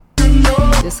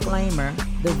Disclaimer: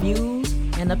 the views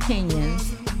and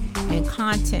opinions and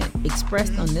content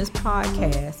expressed on this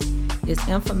podcast is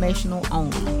informational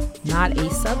only, not a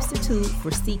substitute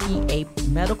for seeking a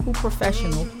medical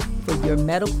professional for your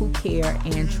medical care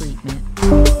and treatment.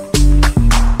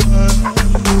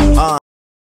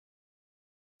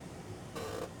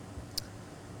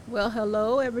 Well,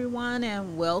 hello everyone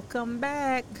and welcome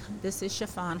back. This is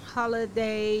Chiffon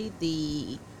Holiday,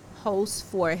 the host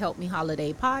for Help Me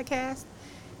Holiday podcast.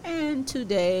 And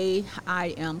today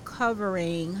I am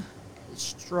covering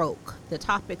stroke, the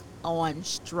topic on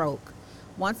stroke.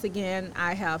 Once again,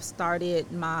 I have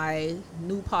started my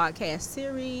new podcast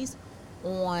series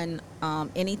on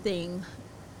anything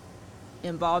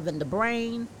involving the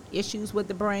brain, issues with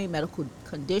the brain, medical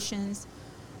conditions,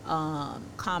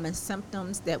 common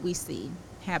symptoms that we see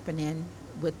happening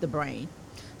with the brain.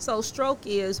 So stroke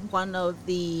is one of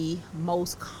the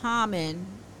most common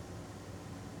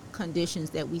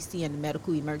conditions that we see in the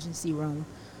medical emergency room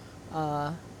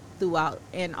throughout,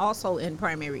 and also in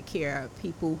primary care.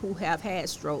 People who have had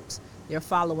strokes, they're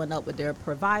following up with their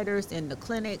providers in the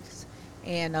clinics,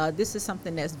 and this is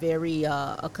something that's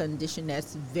a condition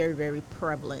that's very, very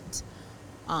prevalent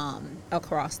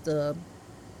across the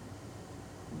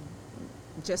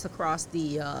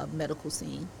medical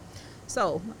scene.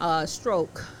 So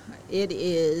stroke, it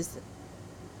is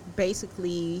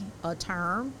basically a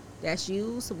term that's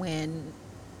used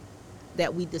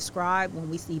that we describe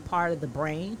when we see part of the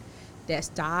brain that's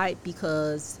died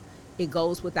because it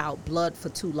goes without blood for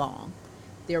too long.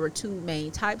 There are two main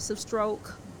types of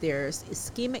stroke. There's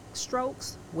ischemic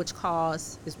strokes, which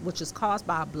is caused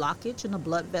by a blockage in a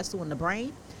blood vessel in the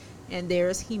brain, and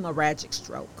there's hemorrhagic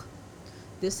stroke.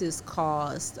 This is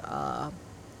caused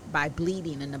by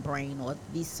bleeding in the brain or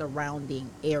the surrounding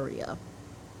area.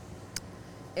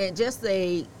 And just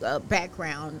a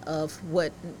background of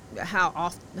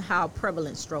how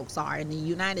prevalent strokes are. In the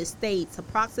United States,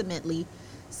 approximately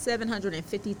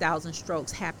 750,000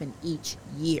 strokes happen each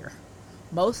year,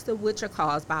 most of which are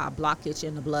caused by a blockage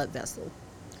in the blood vessel.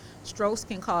 Strokes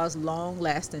can cause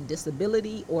long-lasting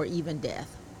disability or even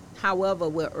death. However,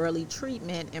 with early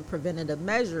treatment and preventative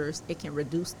measures, it can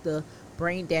reduce the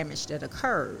brain damage that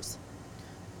occurs.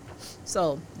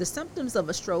 So, the symptoms of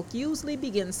a stroke usually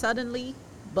begin suddenly,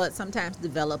 but sometimes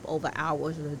develop over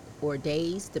hours or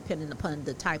days, depending upon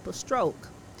the type of stroke.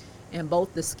 In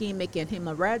both the ischemic and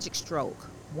hemorrhagic stroke,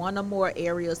 one or more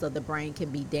areas of the brain can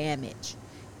be damaged.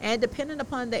 And depending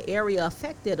upon the area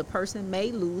affected, a person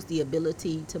may lose the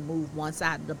ability to move one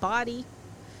side of the body.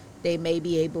 They may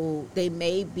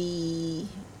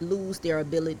lose their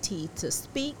ability to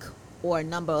speak or a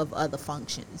number of other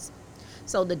functions.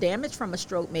 So the damage from a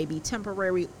stroke may be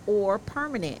temporary or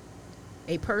permanent.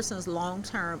 A person's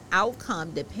long-term outcome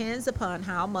depends upon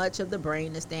how much of the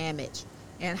brain is damaged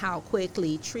and how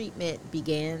quickly treatment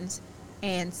begins,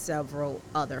 and several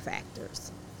other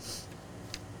factors.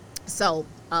 So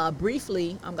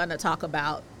briefly, I'm going to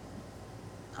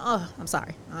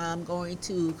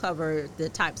cover the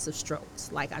types of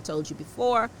strokes. Like I told you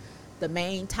before, the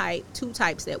main two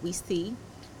types that we see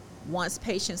once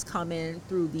patients come in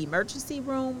through the emergency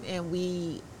room and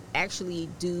we actually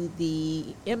do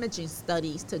the imaging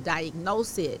studies to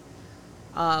diagnose it,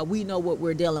 we know what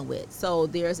we're dealing with. So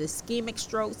there's ischemic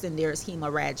strokes and there's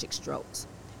hemorrhagic strokes.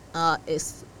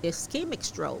 Ischemic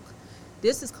stroke,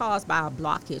 this is caused by a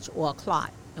blockage or a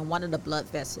clot in one of the blood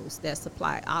vessels that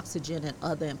supply oxygen and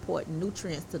other important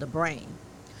nutrients to the brain.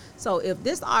 So if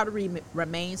this artery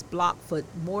remains blocked for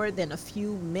more than a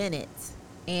few minutes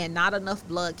and not enough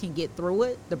blood can get through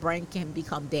it, the brain can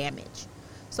become damaged.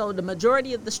 So the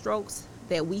majority of the strokes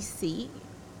that we see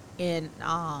in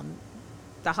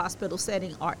the hospital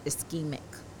setting are ischemic.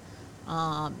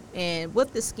 And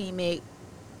with ischemic,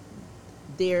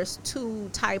 there's two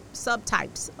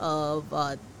subtypes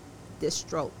of this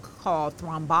stroke called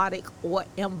thrombotic or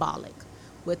embolic.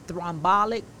 With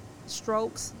thrombotic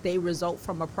strokes, they result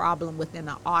from a problem within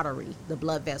an artery, the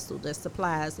blood vessel that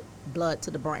supplies blood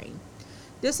to the brain.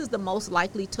 This is the most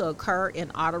likely to occur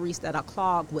in arteries that are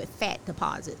clogged with fat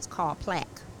deposits called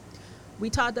plaque.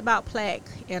 We talked about plaque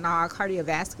in our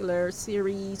cardiovascular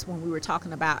series when we were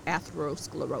talking about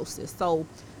atherosclerosis. So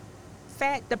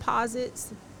fat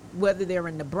deposits, whether they're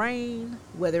in the brain,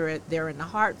 whether they're in the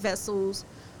heart vessels,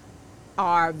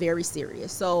 are very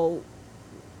serious. So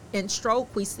in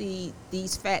stroke, we see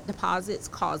these fat deposits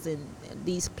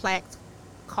these plaques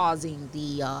causing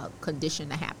the condition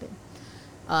to happen.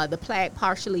 The plaque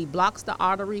partially blocks the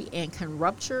artery and can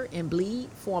rupture and bleed,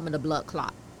 forming a blood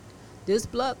clot. This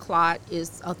blood clot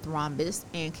is a thrombus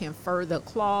and can further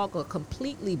clog or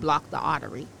completely block the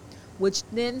artery. which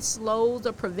then slows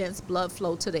or prevents blood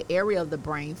flow to the area of the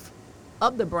brain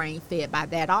fed by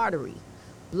that artery.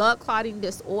 Blood clotting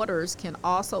disorders can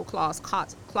also cause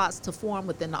clots to form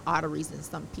within the arteries in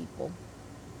some people.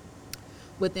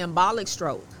 With embolic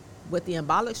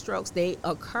strokes, they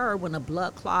occur when a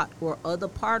blood clot or other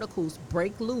particles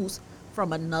break loose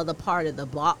from another part of the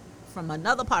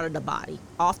body,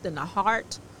 often the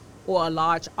heart or a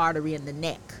large artery in the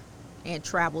neck, and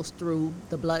travels through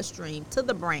the bloodstream to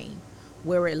the brain,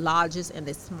 where it lodges in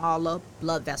a smaller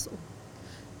blood vessel.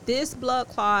 This blood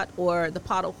clot, or the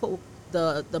particle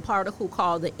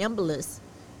called the embolus,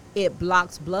 it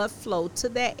blocks blood flow to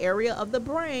that area of the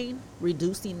brain,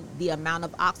 reducing the amount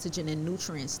of oxygen and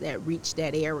nutrients that reach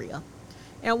that area.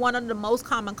 And one of the most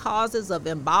common causes of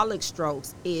embolic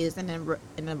strokes is an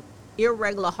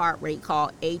irregular heart rate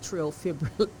called atrial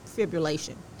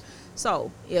fibrillation.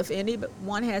 So if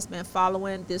anyone has been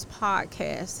following this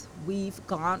podcast, we've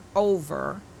gone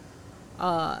over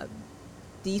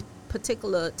these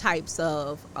particular types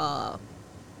of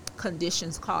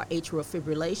conditions called atrial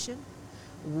fibrillation,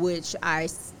 which I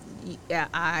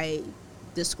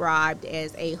described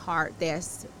as a heart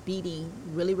that's beating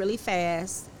really, really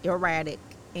fast, erratic,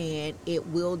 and it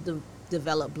will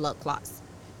develop blood clots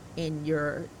in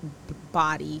your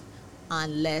body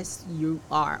unless you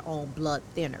are on blood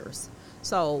thinners.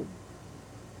 So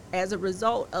as a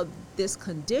result of this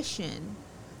condition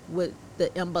with the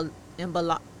embolic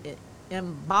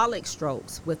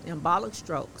strokes,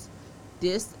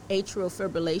 this atrial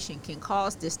fibrillation can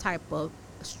cause this type of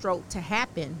stroke to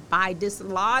happen by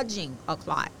dislodging a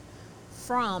clot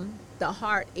from the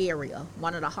heart area,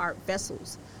 one of the heart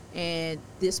vessels. And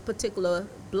this particular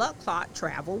blood clot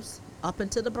travels up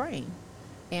into the brain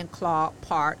and clog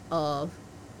part of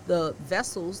the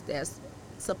vessels that's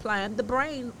supplying the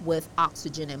brain with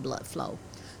oxygen and blood flow.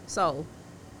 So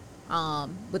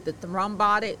with the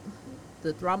thrombotic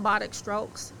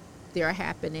strokes, they're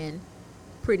happening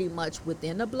pretty much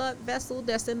within the blood vessel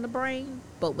that's in the brain.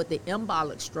 But with the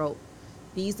embolic stroke,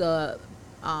 these are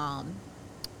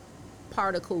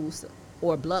particles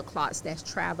or blood clots that's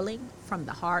traveling from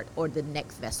the heart or the neck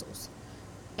vessels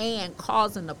and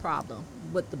causing the problem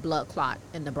with the blood clot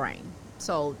in the brain.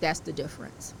 So that's the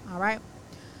difference. All right.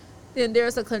 Then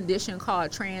there's a condition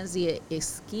called transient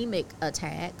ischemic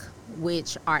attack,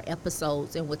 which are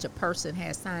episodes in which a person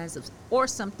has signs of or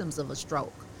symptoms of a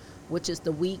stroke, which is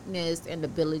the weakness and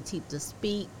ability to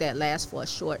speak that lasts for a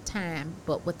short time,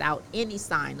 but without any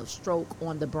sign of stroke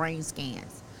on the brain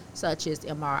scans, such as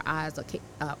MRIs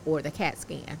or the CAT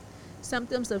scan.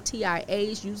 Symptoms of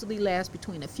TIAs usually last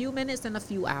between a few minutes and a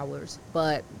few hours,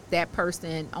 but that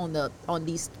person on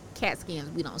these CAT scans,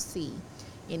 we don't see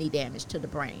any damage to the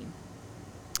brain.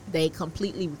 They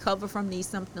completely recover from these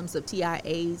symptoms of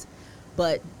TIAs,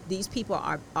 but these people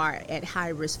are at high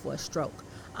risk for a stroke.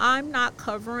 I'm not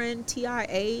covering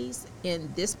TIAs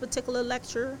in this particular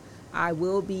lecture. I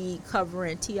will be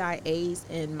covering TIAs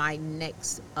in my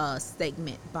next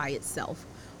segment by itself.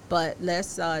 But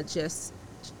let's just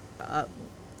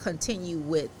continue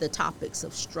with the topics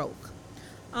of stroke.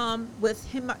 With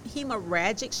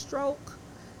hemorrhagic stroke,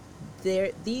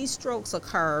 these strokes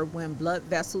occur when blood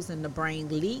vessels in the brain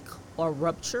leak or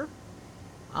rupture,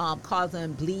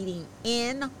 causing bleeding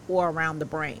in or around the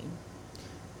brain.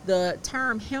 The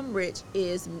term hemorrhage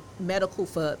is a medical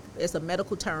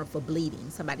term for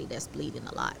bleeding, somebody that's bleeding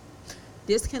a lot.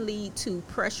 This can lead to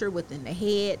pressure within the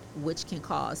head, which can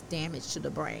cause damage to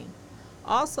the brain.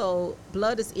 Also,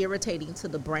 blood is irritating to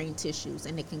the brain tissues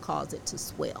and it can cause it to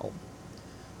swell.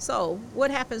 So, what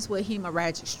happens with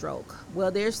hemorrhagic stroke? Well,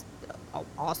 there's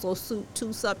also two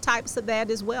subtypes of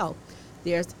that as well.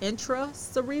 There's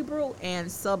intracerebral and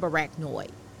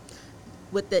subarachnoid.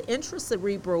 With the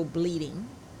intracerebral bleeding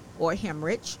or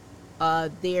hemorrhage,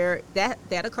 that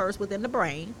occurs within the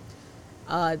brain.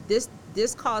 This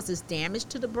causes damage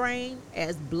to the brain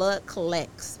as blood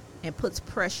collects and puts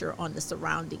pressure on the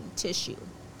surrounding tissue.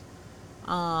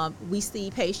 We see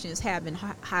patients having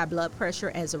high blood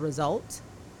pressure as a result.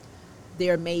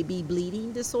 There may be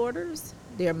bleeding disorders.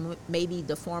 There may be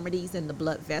deformities in the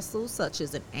blood vessels, such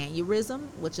as an aneurysm,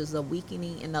 which is a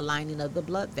weakening in the lining of the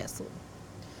blood vessel.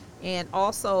 And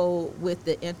also with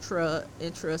the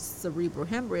intracerebral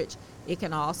hemorrhage, it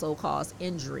can also cause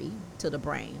injury to the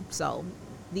brain. So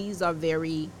these are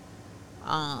very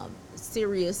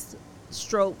serious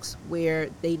strokes where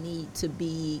there needs to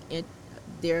be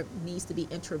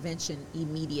intervention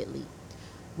immediately.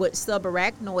 With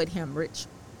subarachnoid hemorrhage,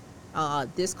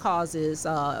 this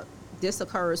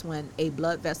occurs when a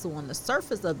blood vessel on the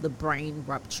surface of the brain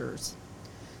ruptures.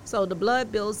 So the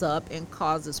blood builds up and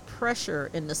causes pressure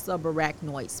in the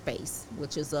subarachnoid space,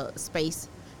 which is a space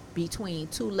between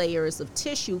two layers of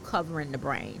tissue covering the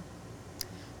brain.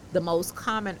 The most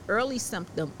common early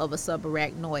symptom of a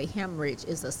subarachnoid hemorrhage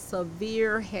is a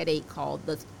severe headache called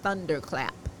the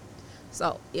thunderclap.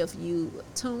 So if you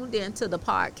tuned into the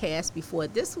podcast before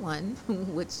this one,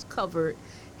 which covered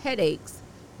headaches,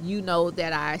 you know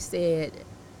that I said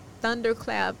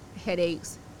thunderclap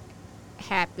headaches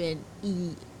happen,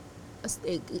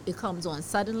 it comes on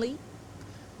suddenly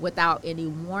without any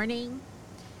warning,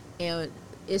 and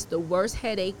it's the worst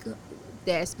headache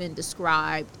that's been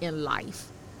described in life.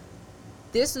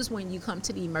 This is when you come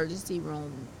to the emergency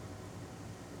room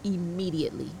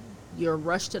immediately. You're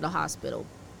rushed to the hospital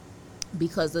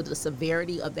because of the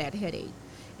severity of that headache.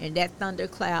 And that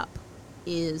thunderclap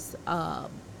is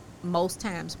most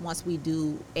times, once we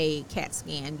do a CAT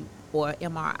scan or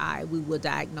MRI, we will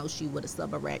diagnose you with a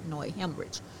subarachnoid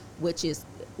hemorrhage, which is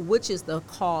the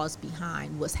cause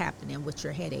behind what's happening with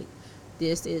your headache.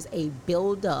 This is a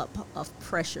buildup of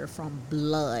pressure from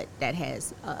blood that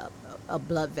has a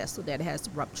blood vessel that has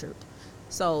ruptured.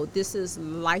 So this is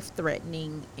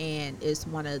life-threatening and is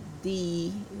one of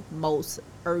the most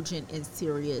urgent and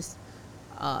serious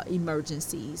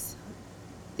emergencies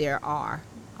there are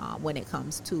when it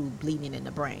comes to bleeding in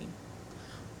the brain.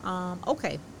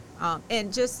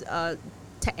 And just to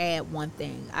add one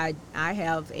thing, I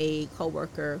have a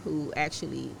coworker who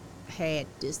actually had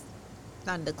this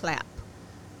thunderclap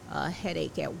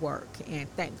headache at work, and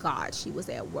thank God she was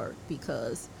at work,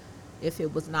 because if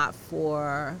it was not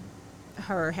for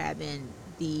her having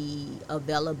the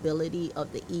availability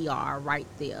of the ER right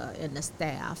there and the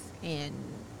staff and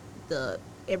the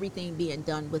everything being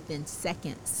done within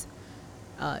seconds,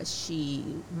 she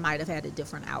might have had a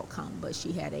different outcome. But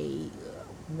she had a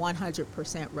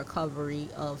 100% recovery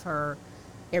of her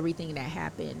everything that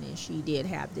happened, and she did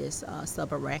have this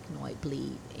subarachnoid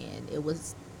bleed, and it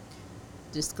was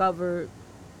discovered.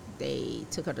 They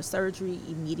took her to surgery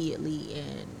immediately,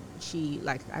 and she,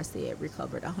 like I said,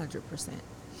 recovered 100%.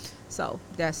 So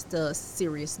that's the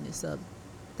seriousness of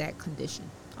that condition.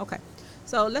 Okay,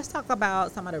 so let's talk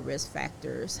about some of the risk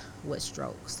factors with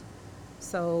strokes.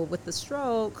 So with the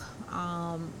stroke,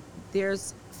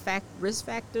 there's risk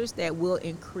factors that will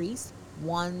increase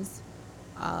one's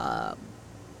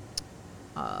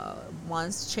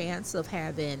chance of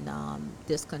having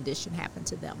this condition happen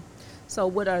to them. So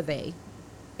what are they?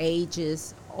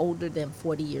 Ages older than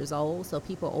 40 years old. So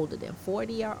people older than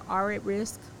 40 are at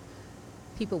risk.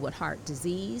 People with heart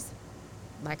disease,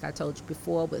 like I told you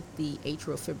before, with the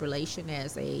atrial fibrillation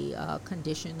as a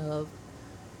condition of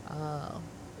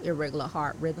irregular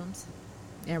heart rhythms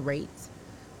and rates.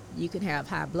 You can have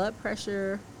high blood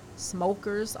pressure.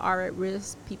 Smokers are at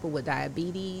risk. People with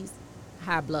diabetes,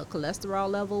 high blood cholesterol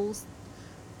levels,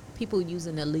 people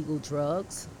using illegal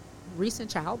drugs, recent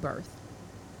childbirth,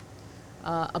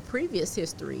 a previous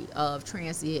history of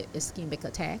transient ischemic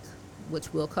attack,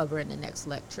 which we'll cover in the next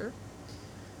lecture,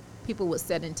 people with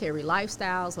sedentary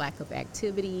lifestyles, lack of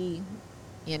activity,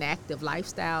 inactive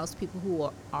lifestyles, people who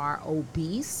are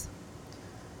obese,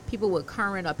 people with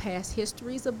current or past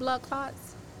histories of blood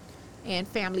clots, and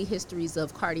family histories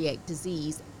of cardiac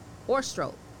disease or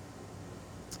stroke.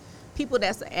 People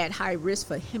that's at high risk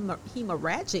for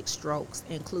hemorrhagic strokes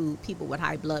include people with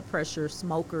high blood pressure,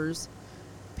 smokers,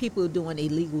 people doing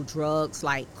illegal drugs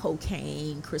like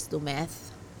cocaine, crystal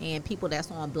meth, and people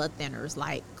that's on blood thinners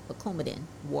like Coumadin,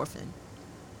 warfarin.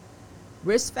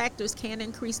 Risk factors can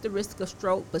increase the risk of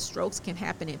stroke, but strokes can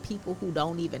happen in people who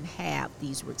don't even have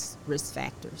these risk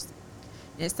factors.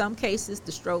 In some cases,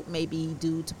 the stroke may be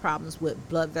due to problems with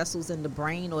blood vessels in the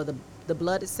brain or the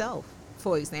blood itself.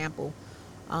 For example,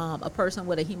 a person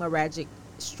with a hemorrhagic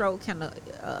stroke can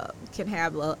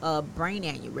have a brain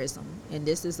aneurysm, and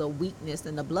this is a weakness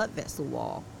in the blood vessel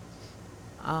wall.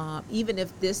 Even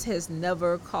if this has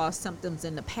never caused symptoms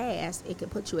in the past, it can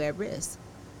put you at risk.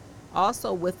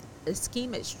 Also, with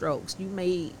ischemic strokes, you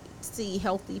may see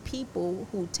healthy people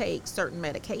who take certain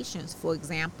medications. For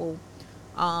example,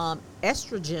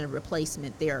 estrogen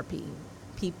replacement therapy.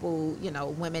 People,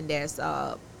 women that's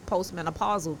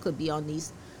postmenopausal could be on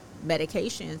these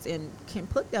medications and can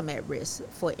put them at risk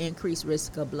for increased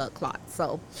risk of blood clots.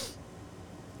 So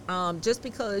just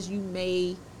because you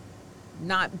may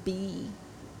not be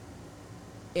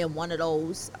in one of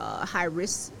those high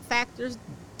risk factors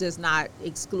does not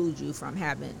exclude you from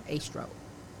having a stroke.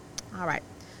 All right,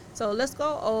 so let's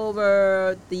go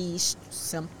over the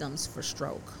symptoms for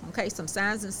stroke. Okay, some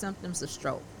signs and symptoms of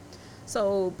stroke.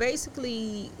 So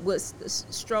basically with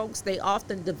strokes, they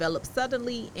often develop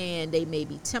suddenly and they may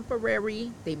be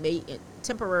temporary. They may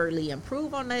temporarily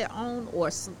improve on their own, or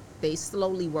they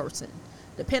slowly worsen,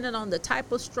 depending on the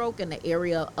type of stroke and the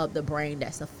area of the brain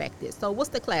that's affected. So what's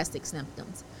the classic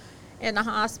symptoms? In the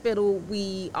hospital,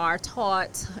 we are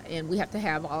taught, and we have to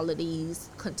have all of these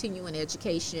continuing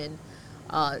education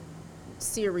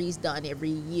series done every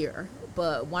year.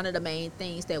 But one of the main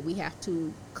things that we have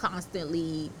to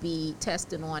constantly be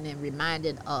tested on and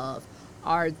reminded of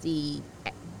are the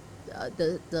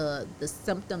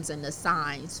symptoms and the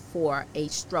signs for a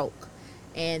stroke.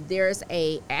 And there's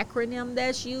a acronym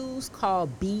that's used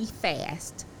called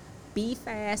BFAST.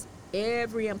 BFAST,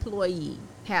 every employee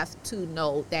has to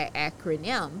know that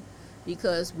acronym,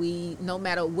 because no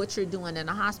matter what you're doing in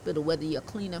the hospital, whether you're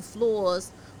cleaning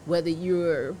floors, whether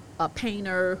you're a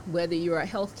painter, whether you're a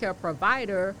healthcare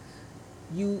provider,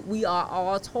 we are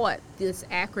all taught this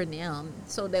acronym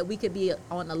so that we could be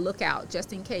on the lookout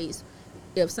just in case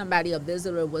if a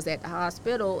visitor was at the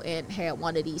hospital and had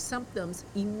one of these symptoms.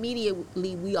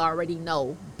 Immediately we already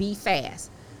know, be fast,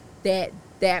 that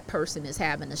person is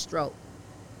having a stroke.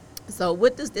 So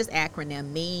what does this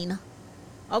acronym mean?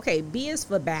 Okay, B is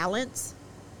for balance.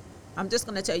 I'm just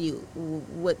going to tell you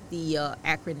what the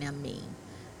acronym means.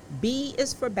 B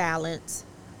is for balance.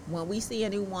 When we see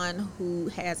anyone who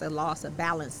has a loss of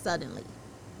balance suddenly,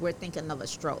 we're thinking of a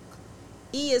stroke.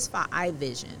 E is for eye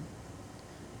vision.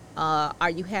 Are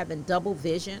you having double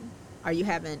vision? Are you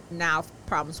having now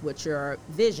problems with your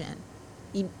vision?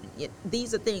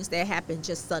 These are things that happen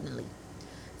just suddenly.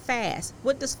 Fast.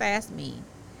 What does fast mean?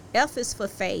 F is for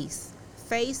face.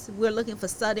 Face, we're looking for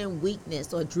sudden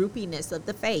weakness or droopiness of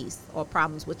the face or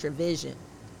problems with your vision.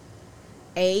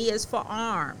 A is for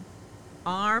arm.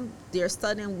 Arm, there's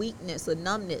sudden weakness or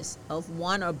numbness of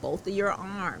one or both of your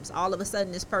arms. All of a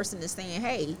sudden this person is saying,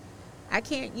 hey, I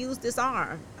can't use this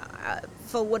arm.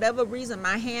 For whatever reason,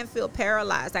 my hand feels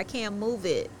paralyzed. I can't move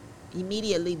it.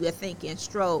 Immediately we're thinking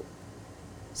stroke.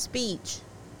 Speech.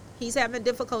 He's having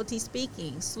difficulty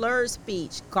speaking. Slurred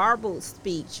speech. Garbled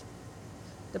speech.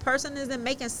 The person isn't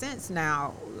making sense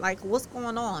now. Like, what's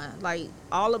going on? Like,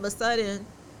 all of a sudden,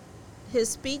 his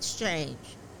speech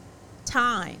changed.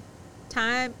 Time.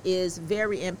 Time is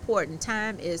very important.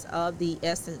 Time is of the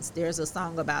essence. There's a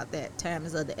song about that. Time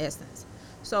is of the essence.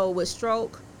 So with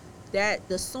stroke, that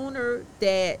the sooner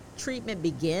that treatment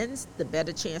begins, the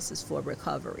better chances for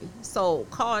recovery. So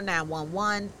call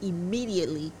 911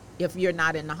 immediately if you're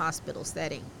not in the hospital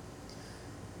setting.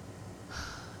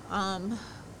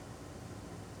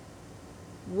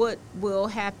 What will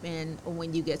happen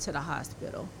when you get to the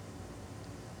hospital?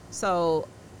 So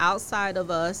outside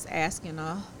of us asking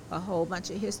a whole bunch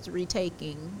of history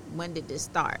taking, when did this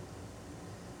start?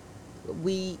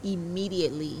 We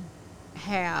immediately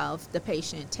have the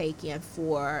patient taken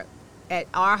at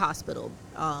our hospital.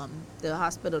 The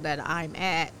hospital that I'm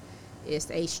at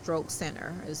is a stroke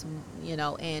center,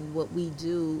 and what we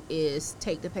do is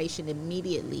take the patient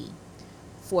immediately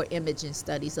for imaging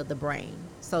studies of the brain.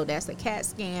 So that's a CAT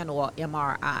scan or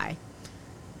MRI.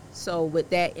 So with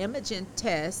that imaging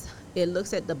test, it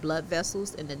looks at the blood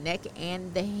vessels in the neck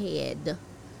and the head.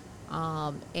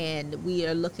 And we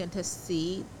are looking to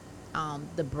see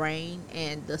the brain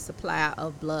and the supply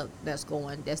of blood that's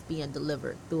being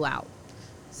delivered throughout.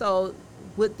 So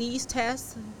with these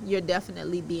tests, you're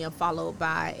definitely being followed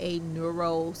by a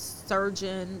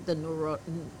neurosurgeon,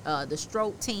 the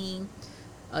stroke team,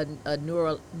 a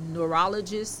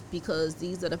neurologist, because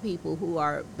these are the people who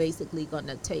are basically going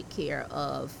to take care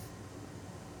of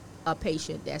a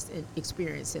patient that's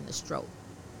experiencing a stroke.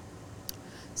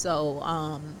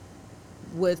 So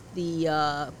with these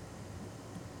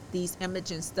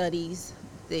imaging studies,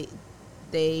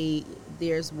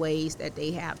 there's ways that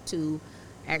they have to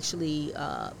actually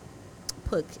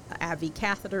put IV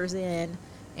catheters in,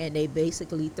 and they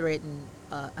basically threaden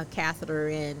a catheter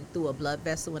in through a blood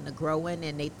vessel in the groin,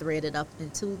 and they thread it up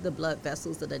into the blood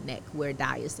vessels of the neck where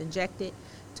dye is injected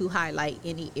to highlight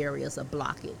any areas of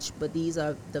blockage. But these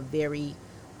are the very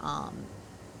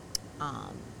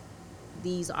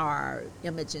these are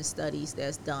imaging studies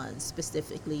that's done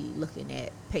specifically looking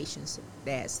at patients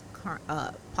that's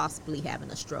possibly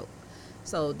having a stroke.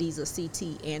 So these are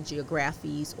CT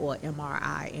angiographies or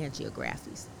MRI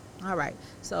angiographies. All right.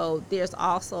 So there's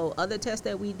also other tests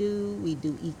that we do. We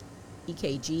do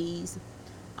EKGs,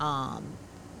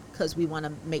 because we want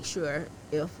to make sure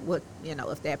if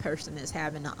that person is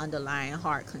having an underlying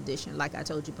heart condition, like I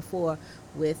told you before,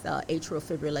 with atrial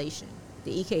fibrillation.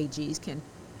 The EKGs can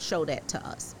show that to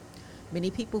us. Many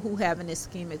people who have an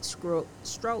ischemic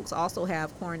strokes also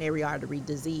have coronary artery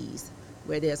disease,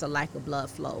 where there's a lack of blood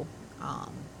flow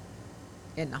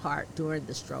in the heart during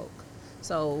the stroke.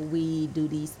 So we do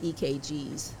these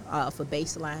EKGs for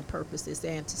baseline purposes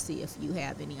and to see if you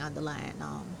have any underlying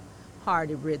heart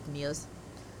arrhythmias.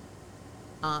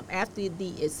 After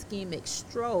the ischemic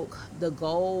stroke, the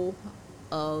goal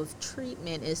of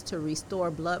treatment is to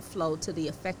restore blood flow to the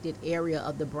affected area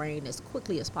of the brain as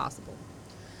quickly as possible.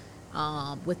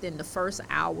 Within the first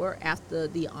hour after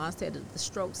the onset of the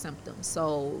stroke symptoms.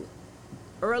 So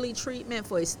early treatment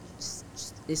for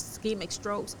ischemic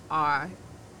strokes are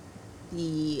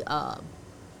the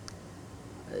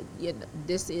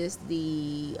this is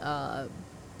the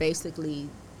basically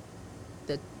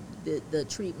the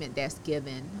treatment that's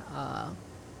given,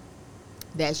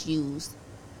 that's used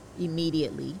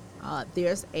immediately.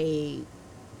 There's a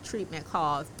treatment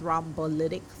called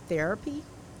thrombolytic therapy.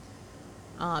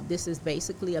 This is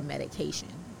basically a medication.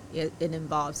 It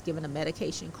involves giving a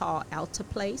medication called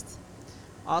alteplase,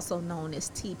 also known as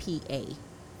TPA,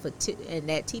 and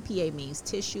that TPA means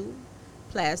tissue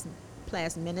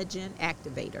plasminogen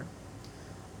activator,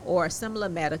 or a similar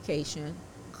medication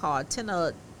called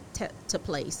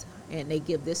tenofovir, and they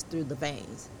give this through the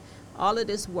veins. All of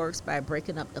this works by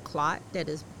breaking up the clot that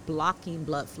is blocking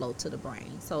blood flow to the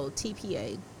brain. So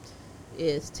TPA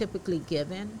is typically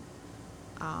given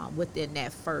within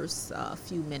that first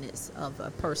few minutes of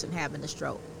a person having a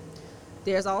stroke.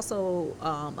 There's also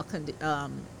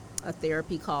a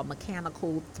therapy called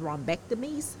mechanical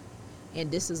thrombectomies, and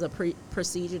this is a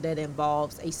procedure that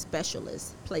involves a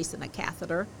specialist placing a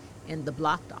catheter in the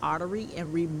blocked artery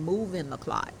and removing the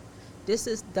clot. This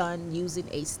is done using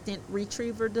a stent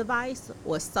retriever device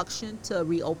or suction to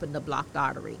reopen the blocked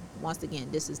artery. Once again,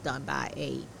 this is done by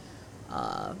a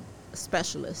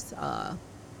specialist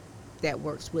that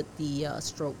works with the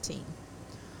stroke team.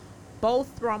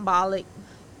 Both thrombolytic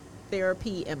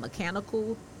therapy and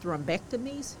mechanical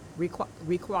thrombectomies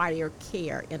require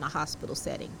care in a hospital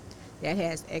setting that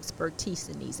has expertise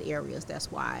in these areas.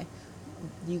 That's why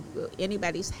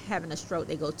anybody's having a stroke,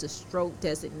 they go to stroke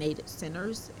designated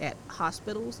centers at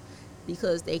hospitals,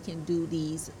 because they can do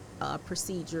these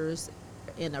procedures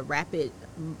in a rapid,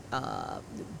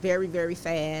 very, very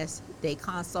fast. They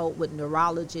consult with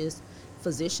neurologists,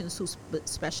 physicians who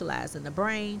specialize in the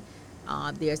brain.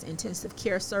 There's intensive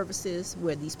care services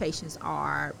where these patients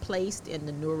are placed in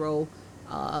the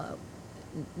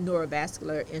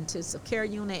neurovascular intensive care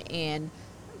unit, and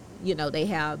they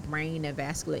have brain and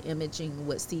vascular imaging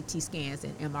with CT scans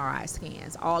and MRI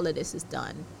scans. All of this is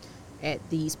done at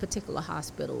these particular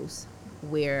hospitals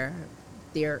where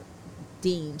they're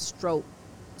deemed stroke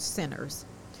centers.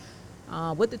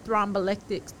 With the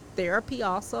thrombolytic therapy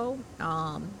also,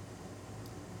 the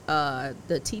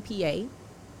TPA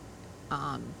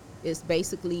is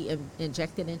basically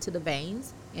injected into the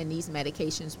veins, and these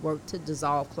medications work to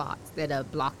dissolve clots that are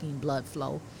blocking blood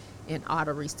flow in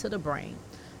arteries to the brain.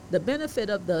 The benefit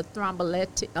of the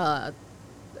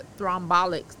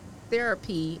thrombolic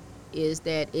therapy is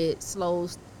that it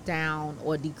slows down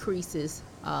or decreases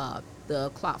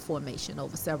the clot formation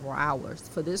over several hours.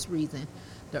 For this reason,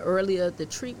 the earlier the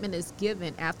treatment is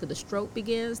given after the stroke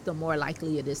begins, the more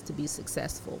likely it is to be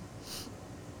successful.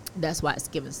 That's why it's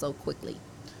given so quickly.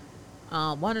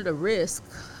 One of the risks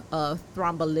of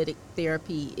thrombolytic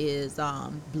therapy is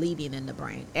bleeding in the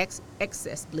brain,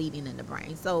 excess bleeding in the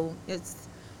brain. So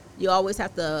you always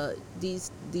have to,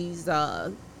 these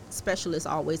specialists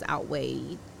always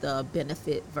outweigh the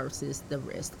benefit versus the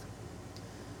risk.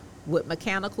 With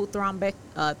mechanical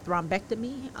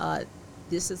thrombectomy,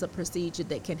 this is a procedure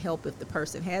that can help if the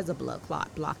person has a blood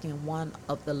clot blocking one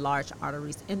of the large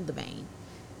arteries in the vein.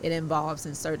 It involves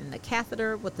inserting a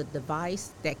catheter with a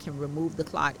device that can remove the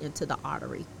clot into the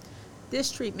artery.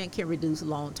 This treatment can reduce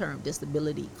long-term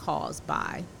disability caused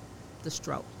by the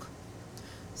stroke.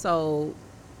 So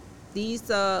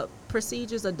these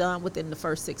procedures are done within the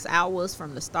first 6 hours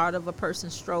from the start of a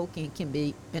person's stroke, and can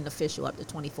be beneficial up to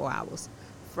 24 hours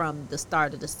from the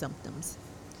start of the symptoms.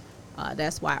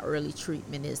 That's why early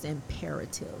treatment is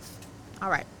imperative. All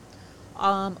right.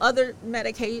 Other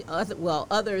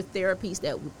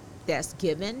therapies that's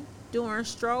given during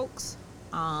strokes,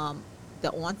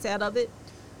 the onset of it.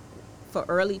 For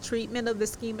early treatment of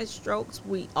ischemic strokes,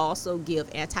 we also give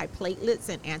antiplatelets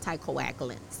and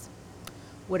anticoagulants.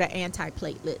 What are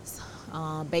antiplatelets?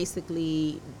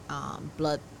 Basically,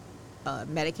 blood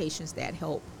medications that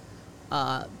help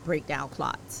break down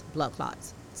blood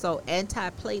clots. So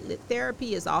antiplatelet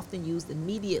therapy is often used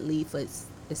immediately for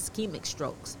ischemic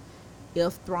strokes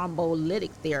if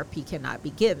thrombolytic therapy cannot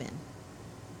be given.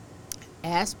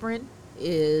 Aspirin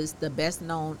is the best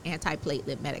known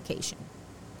antiplatelet medication.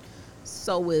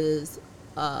 So is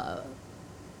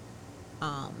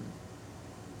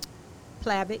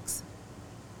Plavix,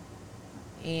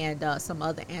 and some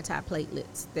other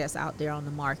antiplatelets that's out there on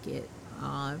the market.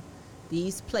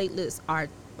 These platelets are,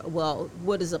 well,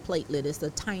 what is a platelet? It's a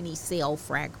tiny cell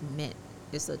fragment.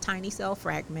 It's a tiny cell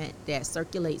fragment that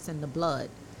circulates in the blood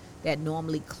that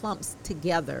normally clumps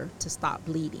together to stop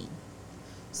bleeding.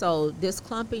 So this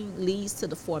clumping leads to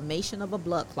the formation of a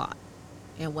blood clot.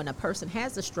 And when a person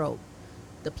has a stroke,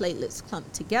 the platelets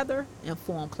clump together and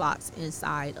form clots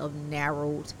inside of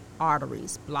narrowed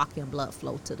arteries, blocking blood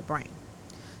flow to the brain.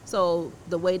 So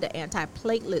the way the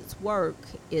antiplatelets work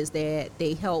is that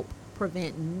they help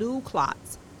prevent new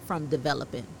clots from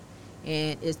developing,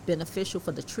 and it's beneficial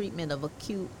for the treatment of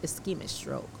acute ischemic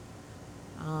stroke.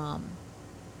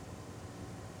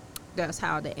 That's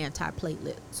how the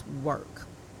antiplatelets work.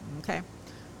 Okay.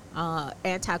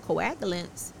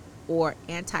 Anticoagulants or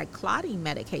anti-clotting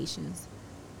medications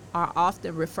are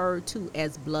often referred to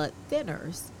as blood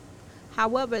thinners.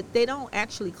 However, they don't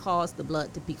actually cause the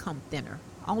blood to become thinner,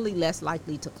 only less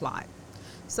likely to clot.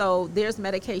 So there's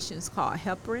medications called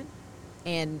heparin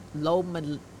and low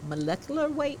molecular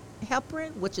weight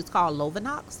heparin, which is called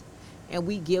Lovenox, and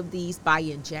we give these by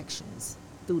injections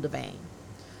through the vein.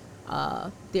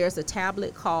 There's a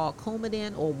tablet called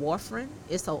Coumadin or warfarin.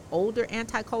 It's an older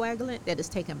anticoagulant that is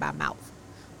taken by mouth.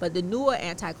 But the newer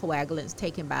anticoagulants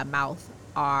taken by mouth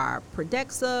are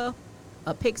Pradaxa,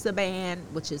 Apixaban,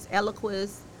 which is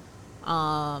Eliquis,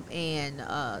 and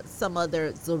some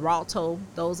other Xarelto.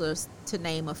 Those are to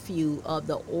name a few of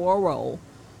the oral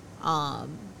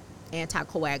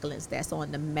anticoagulants that's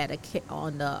on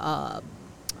the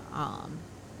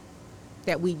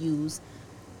that we use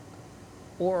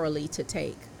orally to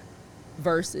take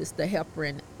versus the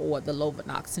heparin or the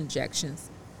Lovenox injections.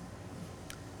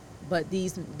 But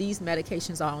these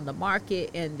medications are on the market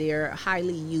and they're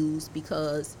highly used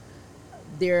because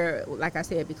they're, like I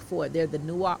said before, they're the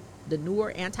newer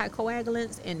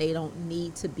anticoagulants, and they don't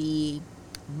need to be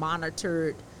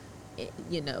monitored.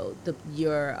 You know,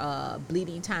 your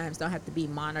bleeding times don't have to be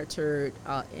monitored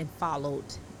and followed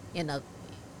in a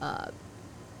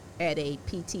at a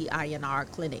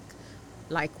PT/INR clinic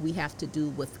like we have to do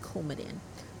with Coumadin.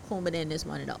 Coumadin is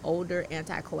one of the older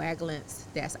anticoagulants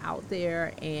that's out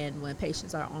there, and when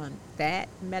patients are on that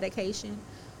medication,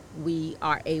 we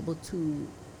are able to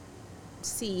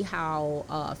see how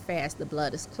fast the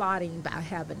blood is clotting by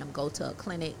having them go to a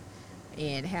clinic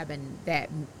and having that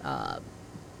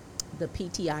the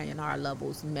PT/INR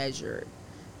levels measured,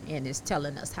 and it's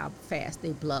telling us how fast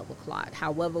their blood will clot.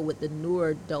 However, with the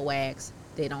newer DOACs,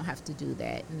 they don't have to do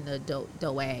that, and the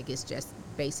DOAC is just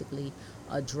basically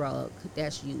a drug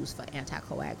that's used for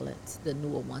anticoagulants. The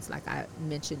newer ones, like I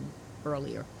mentioned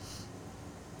earlier,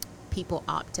 people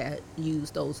opt to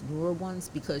use those newer ones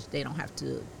because they don't have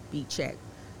to be checked.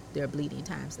 Their bleeding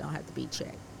times don't have to be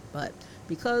checked. But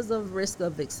because of risk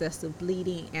of excessive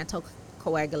bleeding,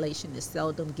 anticoagulation is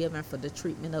seldom given for the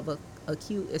treatment of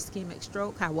acute ischemic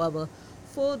stroke. However,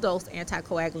 full dose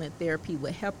anticoagulant therapy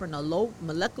with heparin or low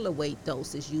molecular weight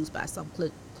dose is used by some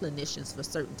clinicians for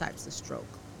certain types of stroke.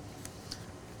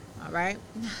 All right.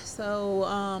 So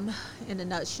in a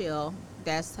nutshell,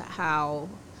 that's how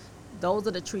those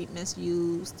are the treatments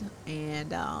used,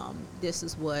 and this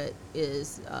is what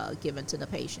is given to the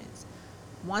patients.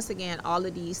 Once again, all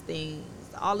of these things,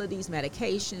 all of these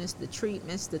medications, the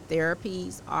treatments, the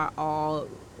therapies are all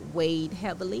weighed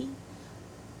heavily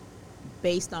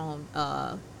based on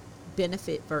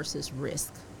benefit versus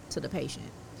risk to the patient.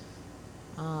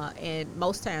 And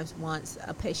most times, once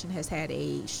a patient has had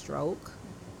a stroke,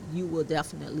 you will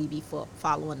definitely be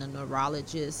following a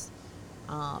neurologist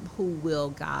who will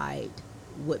guide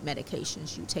what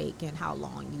medications you take and how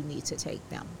long you need to take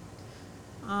them.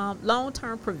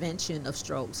 Long-term prevention of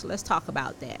strokes. Let's talk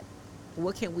about that.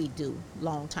 What can we do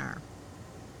long-term?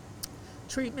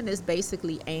 Treatment is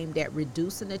basically aimed at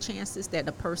reducing the chances that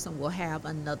a person will have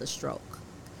another stroke.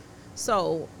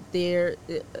 So the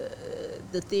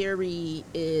theory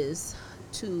is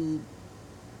to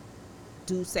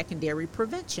do secondary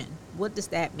prevention. What does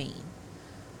that mean?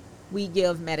 We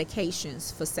give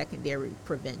medications for secondary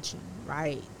prevention,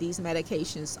 right? These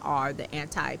medications are the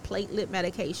antiplatelet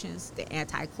medications, the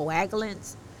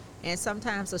anticoagulants, and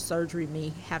sometimes a surgery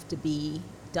may have to be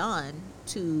done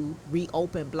to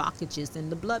reopen blockages in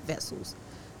the blood vessels.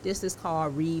 This is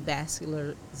called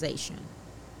revascularization.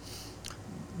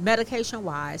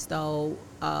 Medication-wise, though,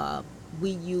 we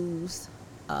use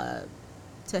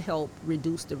to help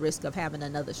reduce the risk of having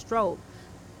another stroke.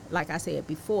 Like I said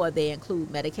before, they include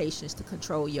medications to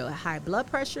control your high blood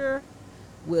pressure.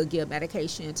 We'll give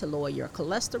medication to lower your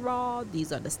cholesterol.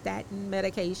 These are the statin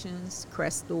medications,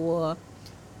 Crestor,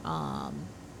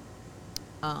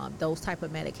 those type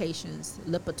of medications,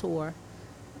 Lipitor.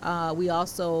 We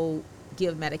also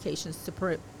give medications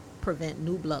to prevent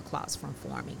new blood clots from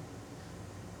forming.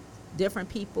 Different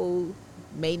people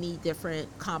may need different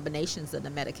combinations of the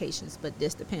medications, but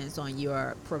this depends on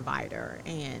your provider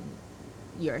and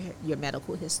your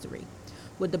medical history.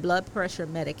 With the blood pressure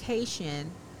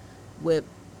medication, with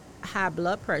high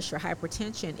blood pressure,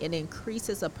 hypertension, it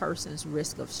increases a person's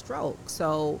risk of stroke.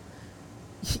 So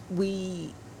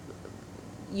we,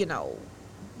 you know,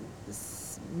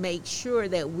 make sure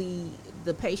that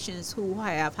the patients who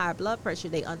have high blood pressure,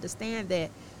 they understand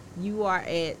that you are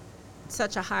at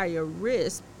such a higher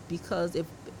risk, because if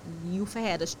you've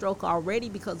had a stroke already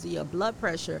because of your blood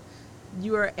pressure,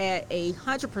 you're at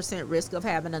 100% risk of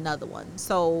having another one.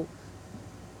 So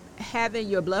having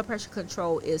your blood pressure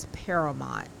control is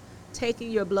paramount.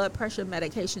 Taking your blood pressure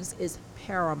medications is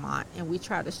paramount, and we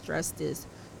try to stress this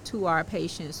to our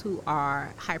patients who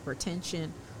are hypertension,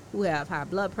 who have high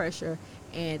blood pressure,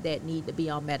 and that need to be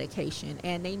on medication,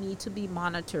 and they need to be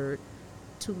monitored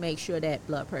to make sure that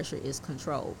blood pressure is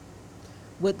controlled.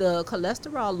 With the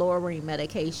cholesterol lowering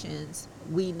medications,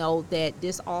 we know that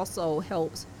this also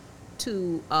helps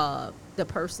to the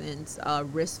person's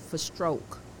risk for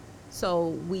stroke. So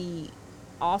we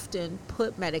often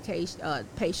put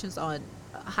patients on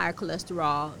high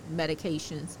cholesterol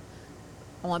medications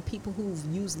on people who've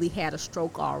usually had a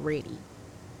stroke already,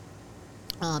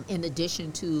 in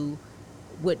addition to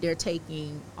what they're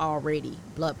taking already,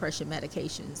 blood pressure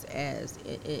medications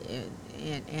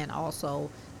and also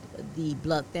the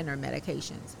blood thinner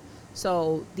medications.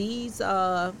 So this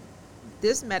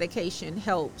medication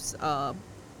helps,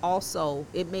 also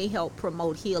it may help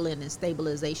promote healing and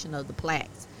stabilization of the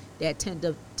plaques that tend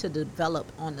to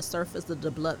develop on the surface of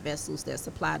the blood vessels that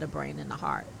supply the brain and the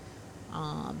heart.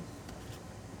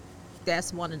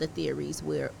 That's one of the theories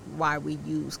why we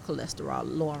use cholesterol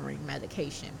lowering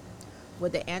medication.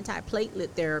 With the antiplatelet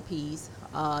therapies,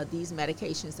 these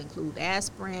medications include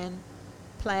aspirin,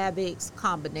 Plavix,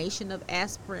 combination of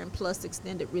aspirin plus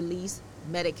extended release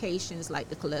medications like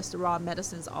the cholesterol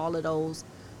medicines. All of those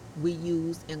we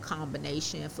use in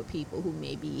combination for people who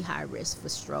may be high risk for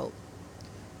stroke.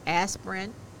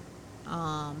 Aspirin,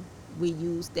 we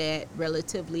use that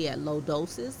relatively at low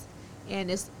doses,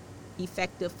 and it's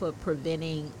effective for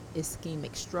preventing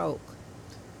ischemic stroke.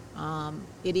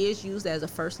 It is used as a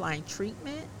first-line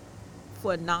treatment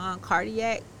for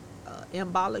non-cardiac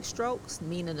embolic strokes,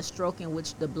 meaning a stroke in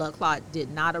which the blood clot did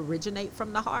not originate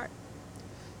from the heart.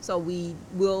 So you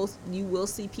will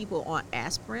see people on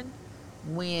aspirin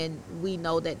when we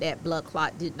know that blood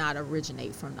clot did not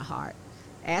originate from the heart.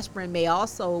 Aspirin may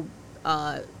also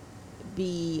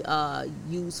be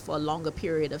used for a longer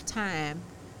period of time,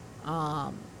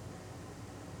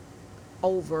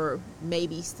 over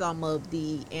maybe some of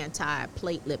the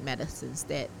antiplatelet medicines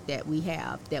that we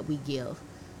give.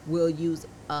 We'll use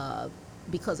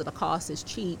because of the cost is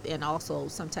cheap, and also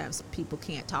sometimes people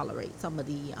can't tolerate some of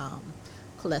the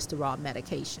cholesterol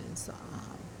medications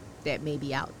that may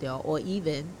be out there, or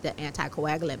even the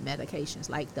anticoagulant medications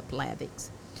like the Plavix.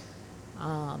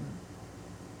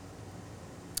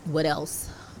 What else?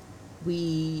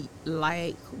 We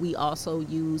also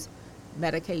use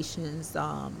medications,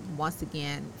 once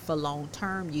again, for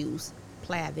long-term use.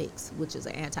 Plavix, which is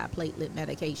an antiplatelet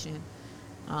medication,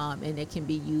 and it can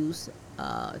be used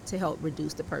to help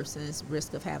reduce the person's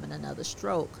risk of having another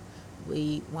stroke.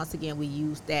 We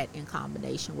use that in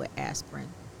combination with aspirin.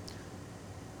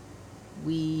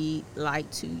 We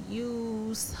like to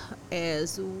use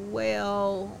as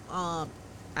well,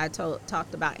 I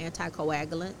talked about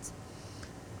anticoagulants.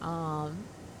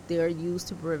 They're used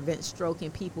to prevent stroke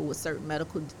in people with certain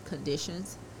medical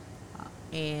conditions,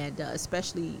 and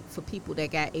especially for people that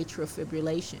got atrial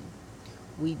fibrillation.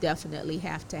 We definitely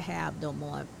have to have them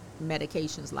on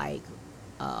medications like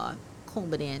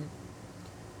Coumadin,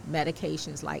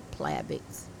 medications like Plavix,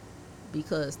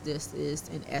 because this is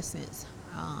in essence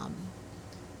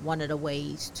one of the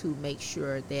ways to make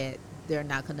sure that they're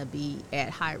not going to be at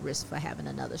high risk for having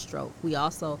another stroke. We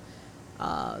also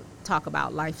talk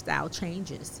about lifestyle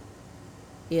changes.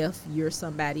 If you're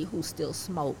somebody who still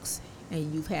smokes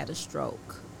and you've had a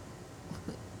stroke,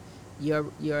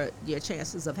 your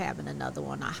chances of having another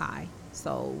one are high.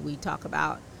 So we talk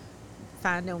about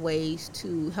finding ways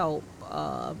to help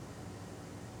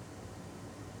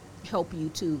you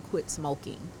to quit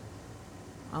smoking.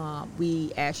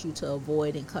 We ask you to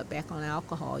avoid and cut back on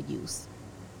alcohol use,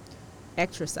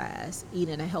 exercise,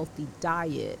 eating a healthy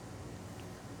diet,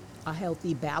 a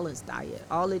healthy balanced diet.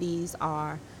 All of these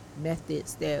are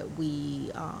methods that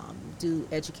we do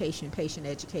patient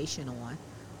education on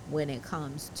when it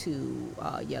comes to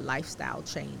your lifestyle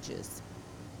changes.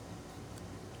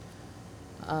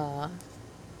 Uh,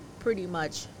 Pretty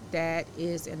much that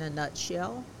is in a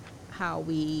nutshell how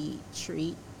we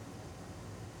treat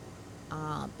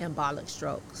embolic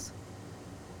strokes.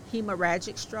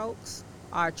 Hemorrhagic strokes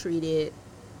are treated,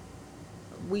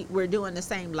 we're doing the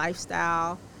same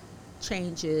lifestyle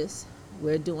changes.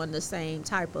 We're doing the same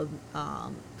type of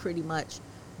pretty much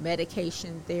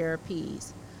medication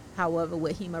therapies. However,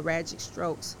 with hemorrhagic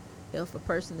strokes, if a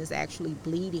person is actually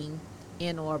bleeding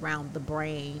in or around the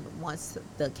brain, once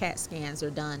the CAT scans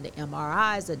are done, the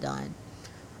MRIs are done,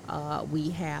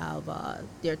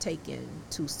 they're taken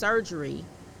to surgery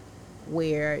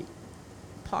where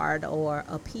part or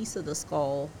a piece of the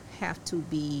skull have to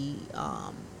be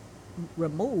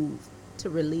removed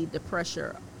to relieve the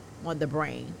pressure on the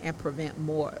brain and prevent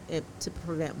more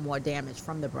damage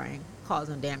from the brain,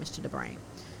 causing damage to the brain.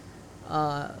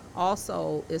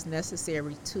 Also, it's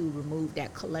necessary to remove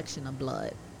that collection of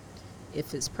blood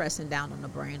if it's pressing down on the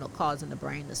brain or causing the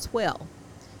brain to swell.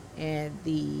 And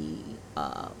the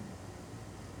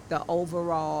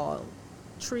overall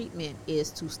treatment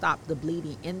is to stop the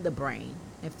bleeding in the brain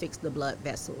and fix the blood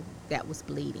vessel that was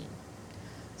bleeding.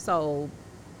 So,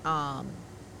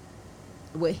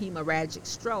 with hemorrhagic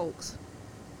strokes,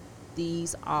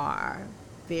 these are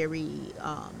very,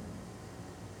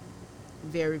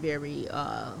 very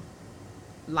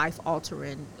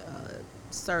life-altering,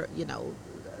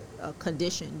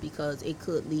 condition because it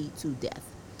could lead to death.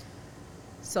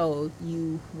 So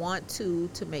you want to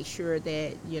make sure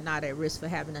that you're not at risk for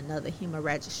having another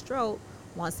hemorrhagic stroke.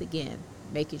 Once again,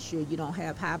 making sure you don't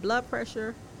have high blood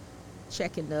pressure,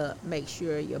 checking to make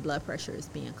sure your blood pressure is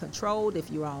being controlled. If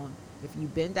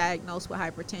you've been diagnosed with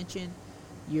hypertension,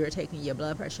 you're taking your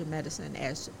blood pressure medicine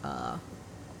as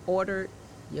ordered.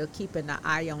 You're keeping an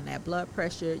eye on that blood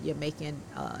pressure. You're making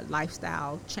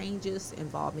lifestyle changes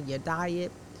involving your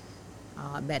diet,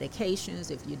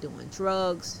 medications, if you're doing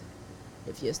drugs,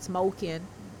 if you're smoking,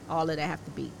 all of that have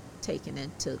to be taken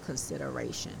into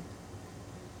consideration.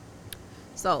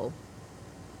 So,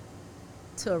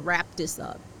 to wrap this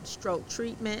up, stroke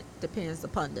treatment depends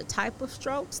upon the type of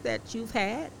strokes that you've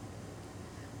had,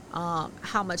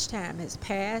 how much time has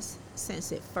passed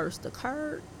since it first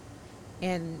occurred,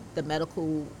 and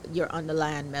your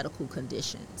underlying medical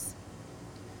conditions.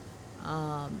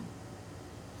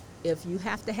 If you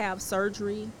have to have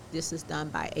surgery, this is done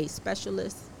by a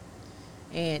specialist,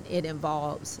 and it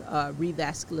involves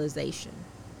revascularization.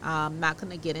 I'm not going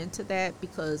to get into that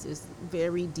because it's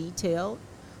very detailed,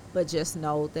 but just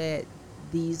know that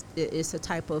it's a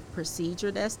type of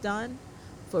procedure that's done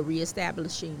for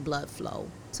reestablishing blood flow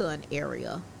to an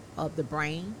area of the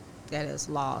brain that has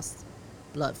lost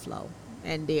blood flow.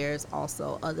 And there's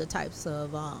also other types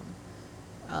of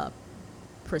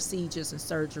procedures and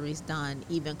surgeries done,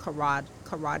 even carotid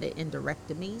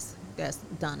endarterectomies that's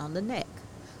done on the neck.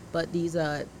 But these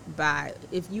are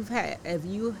if you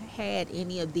had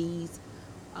any of these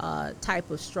type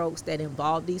of strokes that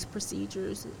involve these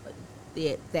procedures,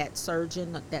 that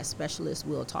surgeon, that specialist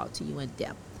will talk to you in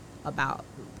depth about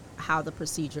how the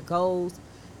procedure goes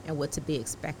and what to be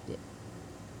expected.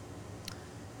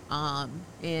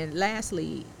 And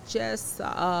lastly, just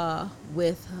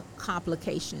with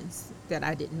complications that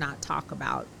I did not talk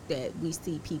about, that we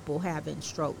see people having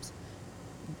strokes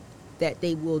that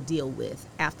they will deal with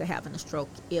after having a stroke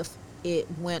if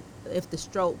the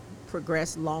stroke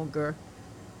progressed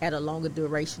at a longer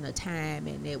duration of time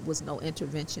and there was no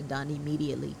intervention done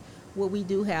immediately. What we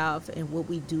do have and what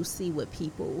we do see with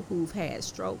people who've had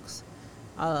strokes,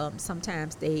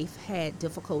 sometimes they've had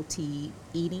difficulty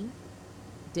eating,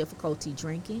 difficulty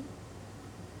drinking.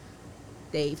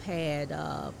 They've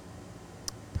had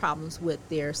problems with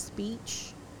their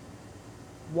speech,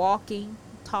 walking,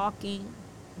 talking,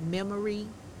 memory.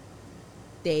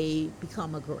 They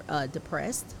become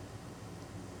depressed.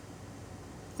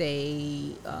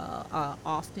 They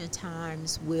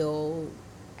oftentimes will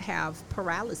have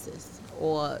paralysis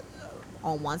or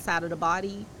on one side of the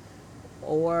body,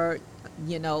 or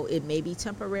it may be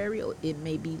temporary, or it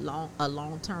may be a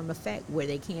long-term effect where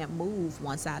they can't move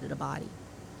one side of the body.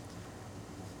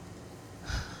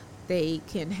 They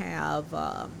can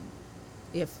have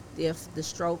if the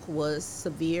stroke was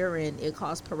severe and it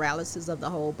caused paralysis of the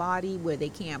whole body where they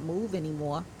can't move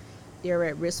anymore, they're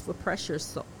at risk for pressure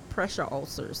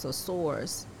ulcers or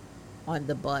sores on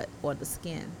the butt or the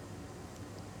skin.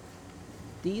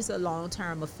 These are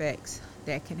long-term effects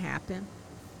that can happen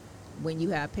when you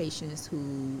have patients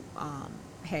who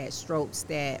had strokes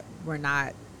that were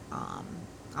not,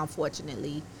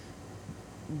 unfortunately,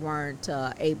 weren't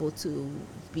able to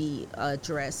be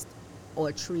addressed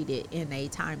or treated in a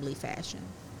timely fashion.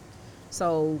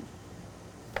 So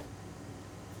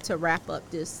to wrap up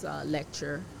this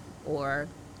lecture or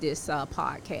this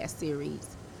podcast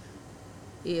series,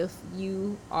 if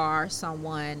you are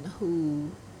someone who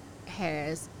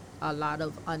has a lot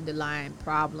of underlying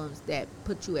problems that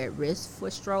put you at risk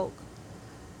for stroke,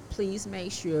 please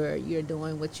make sure you're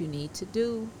doing what you need to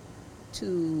do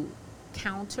to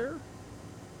counter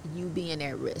you being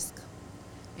at risk.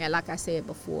 And like I said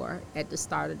before at the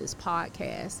start of this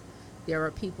podcast, there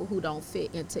are people who don't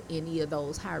fit into any of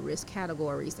those high-risk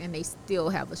categories and they still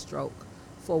have a stroke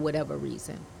for whatever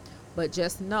reason. But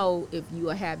just know, if you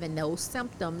are having those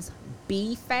symptoms,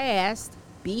 be fast.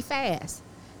 Be fast.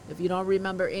 If you don't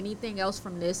remember anything else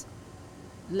from this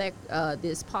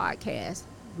podcast,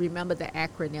 remember the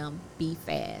acronym BE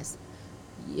FAST.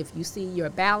 If you see your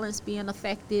balance being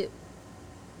affected,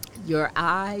 your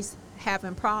eyes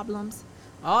having problems,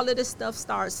 all of this stuff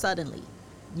starts suddenly.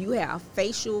 You have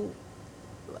facial,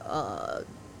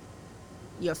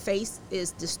 your face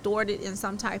is distorted in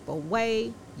some type of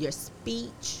way, your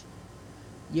speech,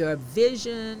 your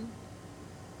vision,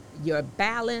 your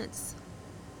balance,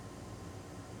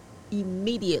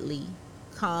 immediately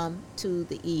come to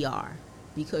the ER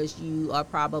because you are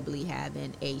probably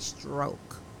having a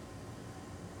stroke.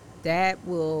 That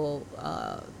will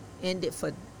end it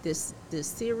for this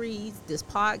series, this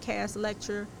podcast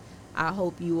lecture. I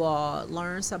hope you all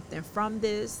learned something from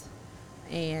this,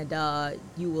 and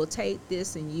you will take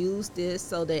this and use this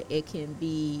so that it can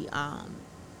be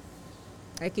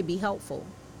helpful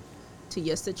to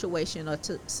your situation or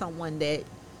to someone that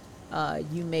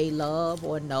you may love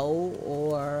or know,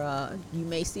 or you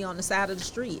may see on the side of the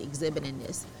street exhibiting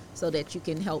this, so that you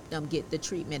can help them get the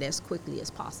treatment as quickly as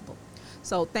possible.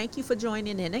 So thank you for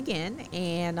joining in again,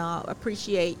 and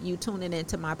appreciate you tuning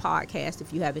into my podcast.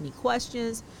 If you have any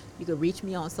questions, you can reach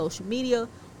me on social media,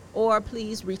 or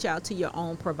please reach out to your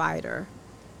own provider.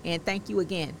 And thank you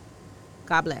again.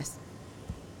 God bless.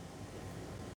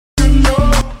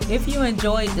 If you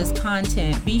enjoyed this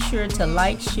content, be sure to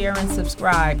like, share, and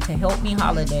subscribe to Help Me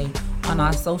Holiday on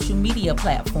our social media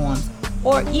platforms,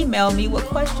 or email me with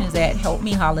questions at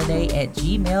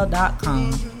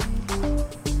helpmeholiday@gmail.com.